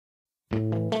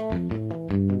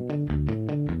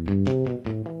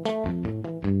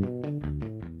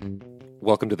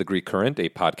Welcome to The Greek Current, a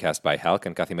podcast by Halk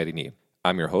and Kathimerini.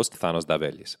 I'm your host, Thanos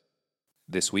Davelis.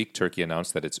 This week, Turkey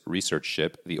announced that its research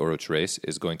ship, the Oruc Reis,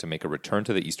 is going to make a return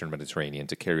to the eastern Mediterranean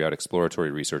to carry out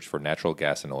exploratory research for natural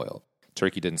gas and oil.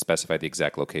 Turkey didn't specify the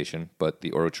exact location, but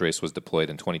the Oruc Reis was deployed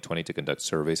in 2020 to conduct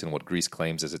surveys in what Greece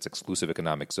claims is its exclusive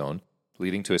economic zone,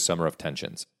 leading to a summer of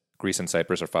tensions. Greece and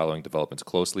Cyprus are following developments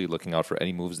closely, looking out for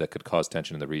any moves that could cause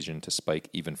tension in the region to spike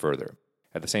even further.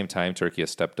 At the same time, Turkey has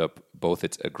stepped up both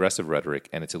its aggressive rhetoric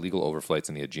and its illegal overflights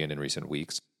in the Aegean in recent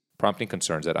weeks, prompting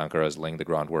concerns that Ankara is laying the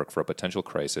groundwork for a potential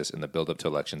crisis in the build-up to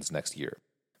elections next year.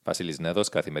 Vasilis Nedos,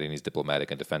 Kathimerini's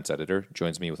diplomatic and defense editor,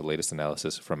 joins me with the latest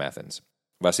analysis from Athens.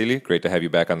 Vasili, great to have you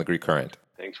back on the Greek Current.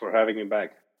 Thanks for having me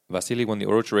back. Vasili, when the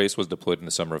Oruc Reis was deployed in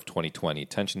the summer of 2020,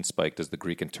 tension spiked as the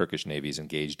Greek and Turkish navies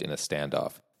engaged in a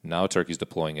standoff. Now Turkey's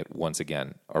deploying it once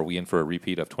again. Are we in for a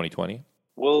repeat of 2020?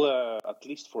 Well, at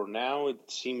least for now,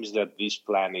 it seems that this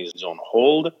plan is on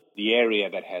hold. The area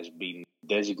that has been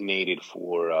designated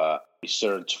for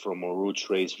research from Oruc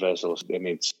Reis vessels and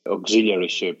its auxiliary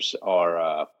ships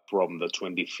are from the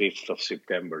 25th of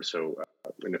September, so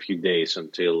in a few days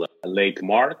until late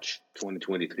March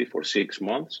 2023 for 6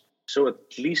 months. So at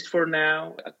least for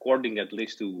now, according at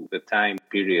least to the time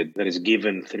period that is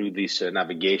given through this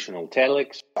navigational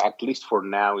telex, at least for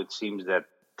now, it seems that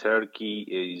Turkey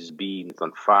is being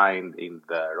confined in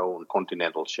their own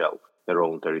continental shelf, their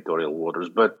own territorial waters.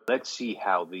 But let's see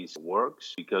how this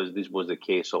works, because this was the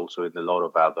case also in a lot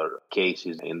of other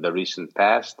cases in the recent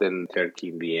past. And Turkey,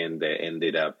 in the end,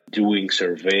 ended up doing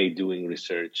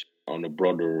research on a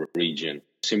broader region.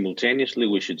 Simultaneously,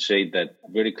 we should say that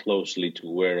very closely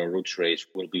to where Oruc Reis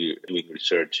will be doing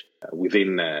research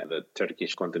within the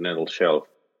Turkish continental shelf,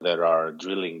 there are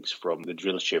drillings from the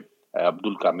drill ship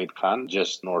Abdülhamid Khan,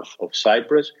 just north of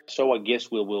Cyprus. So I guess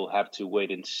we will have to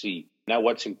wait and see. Now,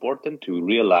 what's important to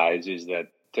realize is that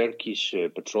Turkish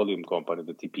petroleum company,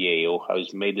 the TPAO,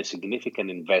 has made a significant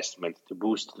investment to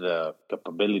boost the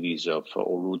capabilities of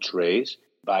Oruc Reis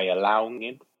by allowing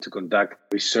it to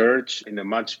conduct research in a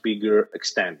much bigger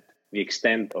extent. The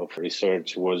extent of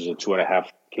research was 2.5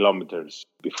 kilometers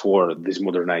before this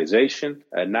modernization,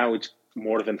 and now it's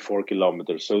more than 4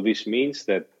 kilometers. So this means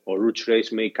that Oruc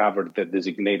Reis may cover the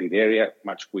designated area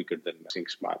much quicker than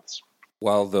 6 months.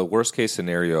 While the worst-case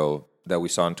scenario that we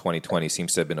saw in 2020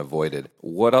 seems to have been avoided,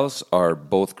 what else are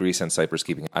both Greece and Cyprus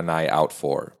keeping an eye out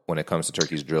for when it comes to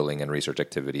Turkey's drilling and research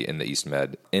activity in the East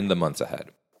Med in the months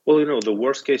ahead? Well, the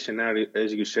worst-case scenario,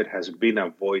 as you said, has been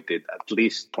avoided, at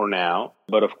least for now.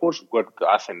 But of course, what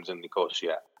Athens and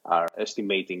Nicosia are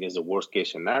estimating as the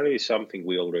worst-case scenario is something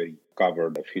we already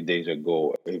covered a few days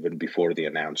ago, even before the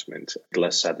announcement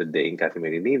last Saturday in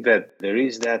Kathimerini, that there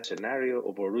is that scenario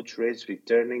of Oruc Reis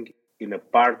returning in a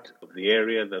part of the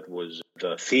area that was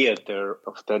the theater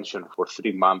of tension for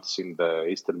 3 months in the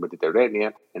Eastern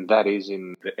Mediterranean, and that is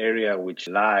in the area which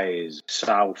lies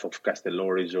south of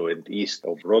Castellorizo and east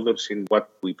of Rhodos, in what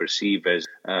we perceive as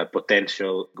a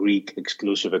potential Greek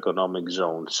exclusive economic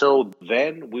zone. So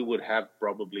then we would have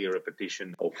probably a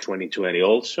repetition of 2020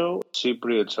 also.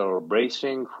 Cypriots are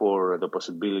bracing for the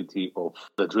possibility of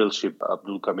the drill ship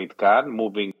Abdülhamid Khan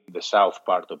moving the south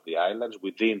part of the islands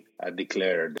within a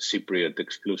declared Cypriot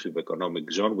exclusive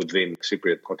economic zone within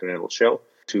Cypriot continental shelf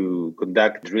to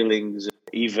conduct drillings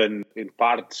even in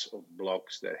parts of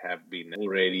blocks that have been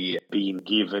already been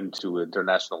given to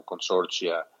international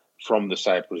consortia from the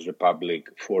Cyprus Republic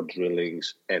for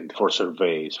drillings and for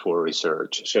surveys, for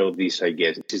research. So this, I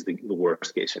guess, is the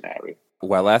worst case scenario.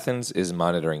 While Athens is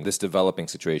monitoring this developing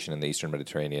situation in the Eastern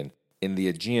Mediterranean, in the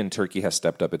Aegean, Turkey has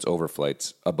stepped up its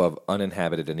overflights above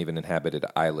uninhabited and even inhabited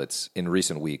islets in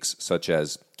recent weeks, such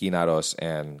as Kinaros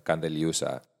and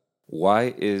Kandeliousa.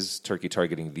 Why is Turkey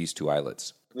targeting these two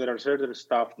islets? There are certain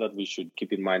stuff that we should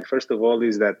keep in mind. First of all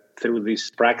is that through this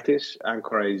practice,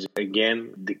 Ankara is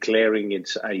again declaring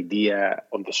its idea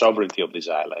on the sovereignty of these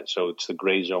islands. So it's the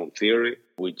gray zone theory,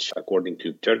 which according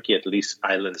to Turkey, at least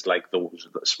islands like those,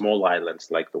 small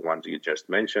islands like the ones you just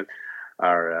mentioned,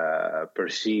 are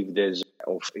perceived as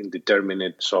of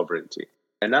indeterminate sovereignty.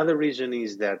 Another reason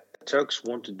is that Turks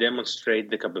want to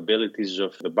demonstrate the capabilities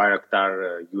of the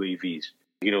Bayraktar UAVs.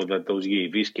 That those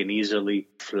UAVs can easily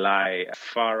fly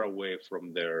far away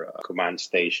from their command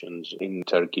stations in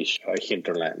Turkish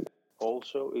hinterland.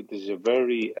 Also, it is a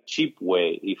very cheap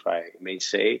way, if I may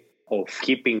say, of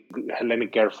keeping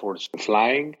Hellenic Air Force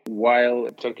flying, while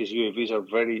Turkish UAVs are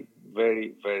very,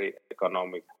 very, very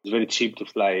economic. It's very cheap to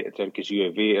fly a Turkish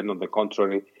UAV, and on the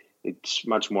contrary, it's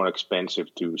much more expensive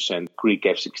to send Greek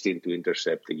F-16 to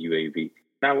intercept the UAV.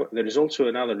 Now, there is also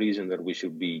another reason that we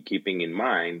should be keeping in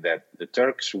mind, that the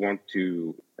Turks want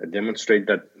to demonstrate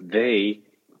that they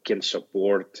can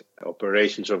support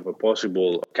operations of a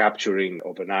possible capturing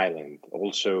of an island.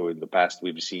 Also, in the past,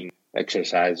 we've seen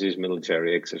exercises,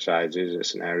 military exercises,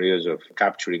 scenarios of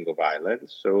capturing of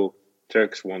islands. So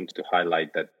Turks want to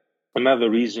highlight that. Another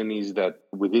reason is that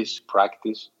with this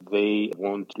practice, they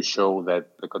want to show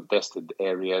that the contested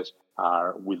areas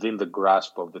are within the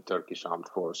grasp of the Turkish armed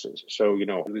forces. So,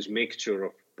 this mixture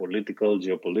of political,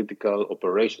 geopolitical,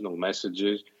 operational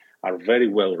messages are very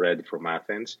well read from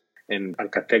Athens and are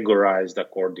categorized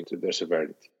according to their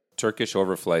severity. Turkish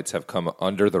overflights have come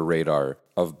under the radar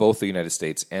of both the United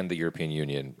States and the European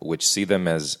Union, which see them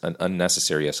as an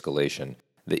unnecessary escalation.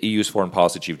 The EU's foreign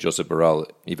policy chief, Josep Borrell,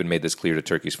 even made this clear to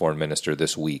Turkey's foreign minister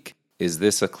this week. Is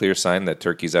this a clear sign that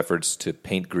Turkey's efforts to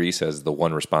paint Greece as the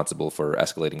one responsible for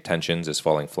escalating tensions is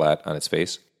falling flat on its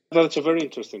face? That's a very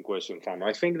interesting question, Tom.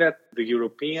 I think that the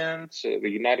Europeans, the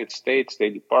United States,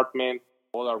 State Department,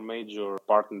 all our major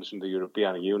partners in the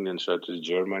European Union, such as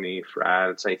Germany,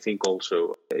 France, I think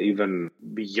also even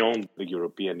beyond the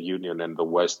European Union and the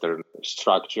Western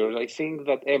structures, I think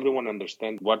that everyone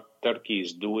understands what Turkey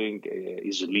is doing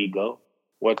is illegal.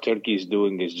 What Turkey is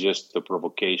doing is just a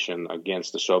provocation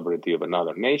against the sovereignty of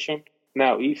another nation.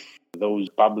 Now, if those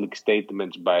public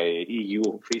statements by EU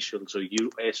officials or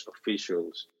US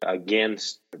officials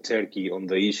against Turkey on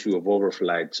the issue of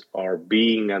overflights are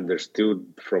being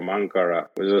understood from Ankara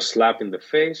as a slap in the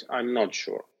face, I'm not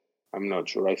sure.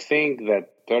 I think that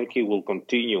Turkey will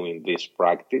continue in this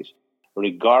practice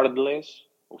regardless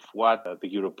of what the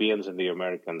Europeans and the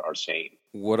Americans are saying.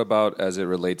 What about as it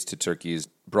relates to Turkey's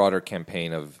broader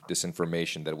campaign of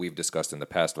disinformation that we've discussed in the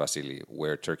past, Vasily,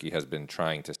 where Turkey has been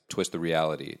trying to twist the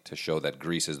reality to show that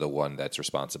Greece is the one that's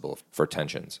responsible for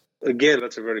tensions? Again,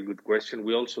 that's a very good question.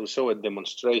 We also saw a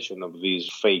demonstration of this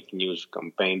fake news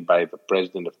campaign by the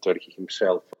president of Turkey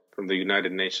himself from the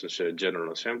United Nations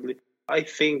General Assembly. I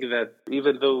think that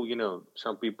even though,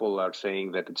 some people are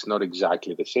saying that it's not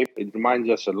exactly the same, it reminds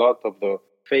us a lot of the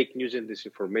fake news and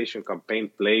disinformation campaign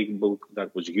playbook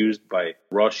that was used by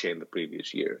Russia in the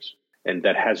previous years, and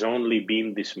that has only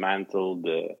been dismantled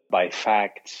by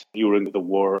facts during the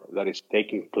war that is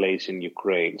taking place in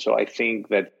Ukraine. So I think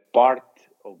that part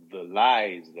of the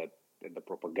lies and the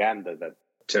propaganda that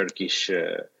Turkish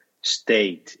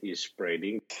state is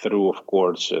spreading through, of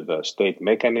course, the state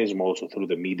mechanism, also through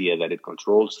the media that it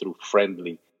controls, through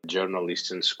friendly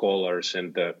journalists and scholars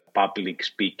and the public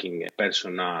speaking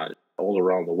personnel all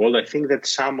around the world. I think that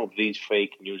some of these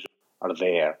fake news are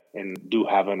there and do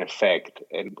have an effect.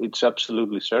 And it's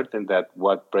absolutely certain that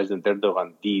what President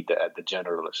Erdogan did at the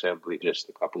General Assembly just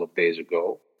a couple of days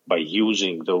ago, by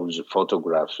using those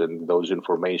photographs and those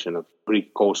information of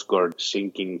Greek Coast Guard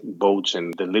sinking boats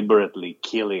and deliberately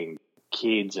killing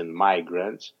kids and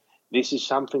migrants, this is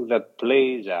something that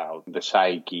plays out the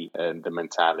psyche and the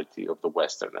mentality of the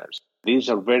Westerners. These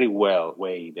are very well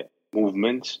weighed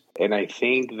movements, and I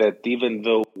think that even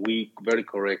though we very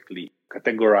correctly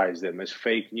categorize them as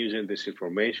fake news and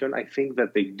disinformation, I think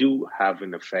that they do have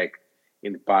an effect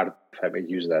in part, if I may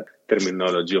use that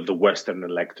terminology, of the Western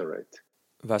electorate.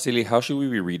 Vasily, how should we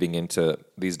be reading into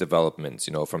these developments,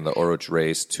 from the Oruc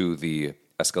Reis to the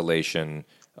escalation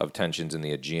of tensions in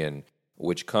the Aegean,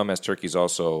 which come as Turkey's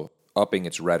also upping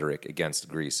its rhetoric against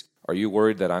Greece? Are you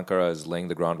worried that Ankara is laying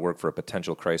the groundwork for a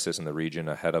potential crisis in the region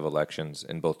ahead of elections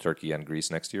in both Turkey and Greece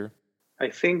next year? I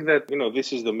think that,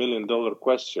 this is the million-dollar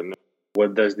question.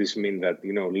 What does this mean? That,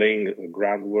 laying the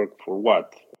groundwork for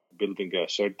what? Building a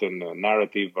certain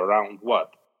narrative around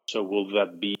what? So will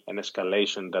that be an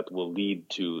escalation that will lead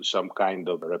to some kind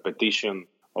of repetition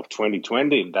of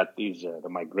 2020? That is the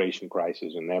migration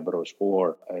crisis in Ebros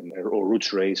or an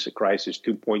Oruc Reis crisis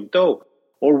 2.0?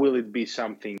 Or will it be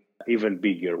something even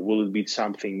bigger? Will it be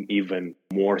something even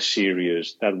more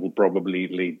serious that will probably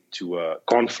lead to a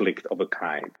conflict of a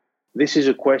kind? This is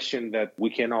a question that we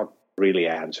cannot really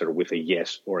answer with a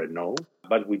yes or a no,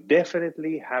 but we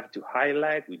definitely have to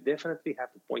highlight, we definitely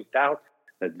have to point out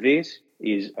that this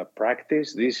is a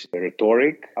practice, this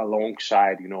rhetoric,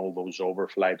 alongside, all those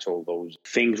overflights, all those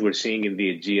things we're seeing in the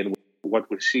Aegean. What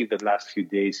we see the last few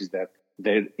days is that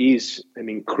there is an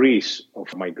increase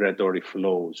of migratory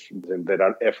flows, and there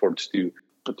are efforts to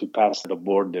pass the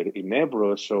border in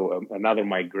Ebro, so another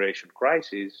migration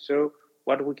crisis. So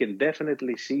what we can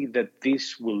definitely see that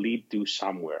this will lead to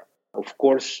somewhere. Of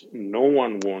course, no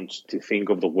one wants to think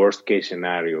of the worst case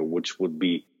scenario, which would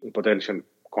be a potential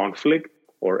conflict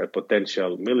or a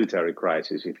potential military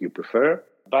crisis, if you prefer.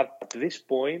 But at this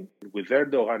point, with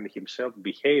Erdogan himself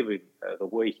behaving the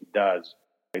way he does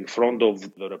in front of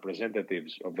the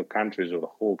representatives of the countries of the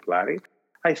whole planet,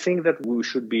 I think that we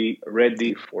should be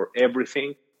ready for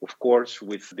everything of course,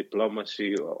 with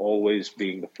diplomacy always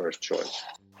being the first choice.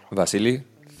 Vasily,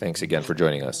 thanks again for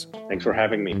joining us. Thanks for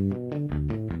having me.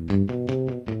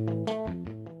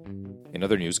 In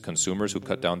other news, consumers who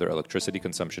cut down their electricity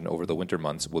consumption over the winter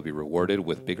months will be rewarded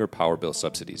with bigger power bill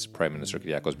subsidies, Prime Minister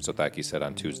Kyriakos Mitsotakis said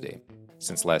on Tuesday.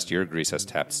 Since last year, Greece has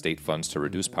tapped state funds to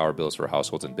reduce power bills for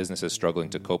households and businesses struggling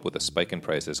to cope with the spike in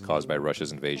prices caused by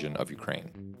Russia's invasion of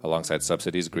Ukraine. Alongside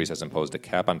subsidies, Greece has imposed a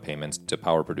cap on payments to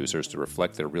power producers to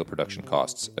reflect their real production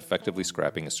costs, effectively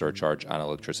scrapping a surcharge on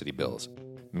electricity bills.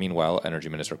 Meanwhile, Energy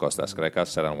Minister Kostas Krekas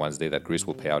said on Wednesday that Greece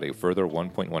will pay out a further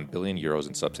 1.1 billion euros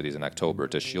in subsidies in October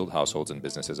to shield households and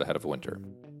businesses ahead of winter.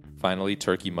 Finally,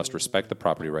 Turkey must respect the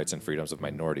property rights and freedoms of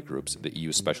minority groups, the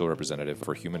EU's Special Representative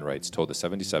for Human Rights told the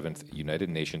 77th United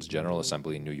Nations General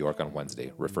Assembly in New York on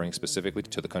Wednesday, referring specifically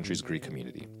to the country's Greek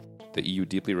community. The EU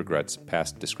deeply regrets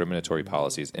past discriminatory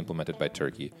policies implemented by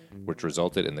Turkey, which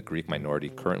resulted in the Greek minority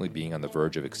currently being on the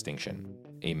verge of extinction.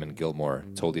 Eamon Gilmore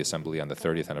told the Assembly on the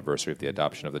 30th anniversary of the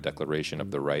adoption of the Declaration of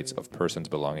the Rights of Persons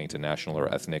Belonging to National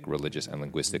or Ethnic, Religious, and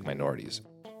Linguistic Minorities.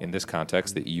 In this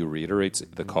context, the EU reiterates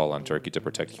the call on Turkey to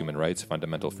protect human rights,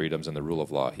 fundamental freedoms, and the rule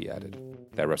of law, he added.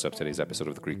 That wraps up today's episode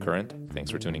of The Greek Current. Thanks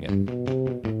for tuning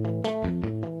in.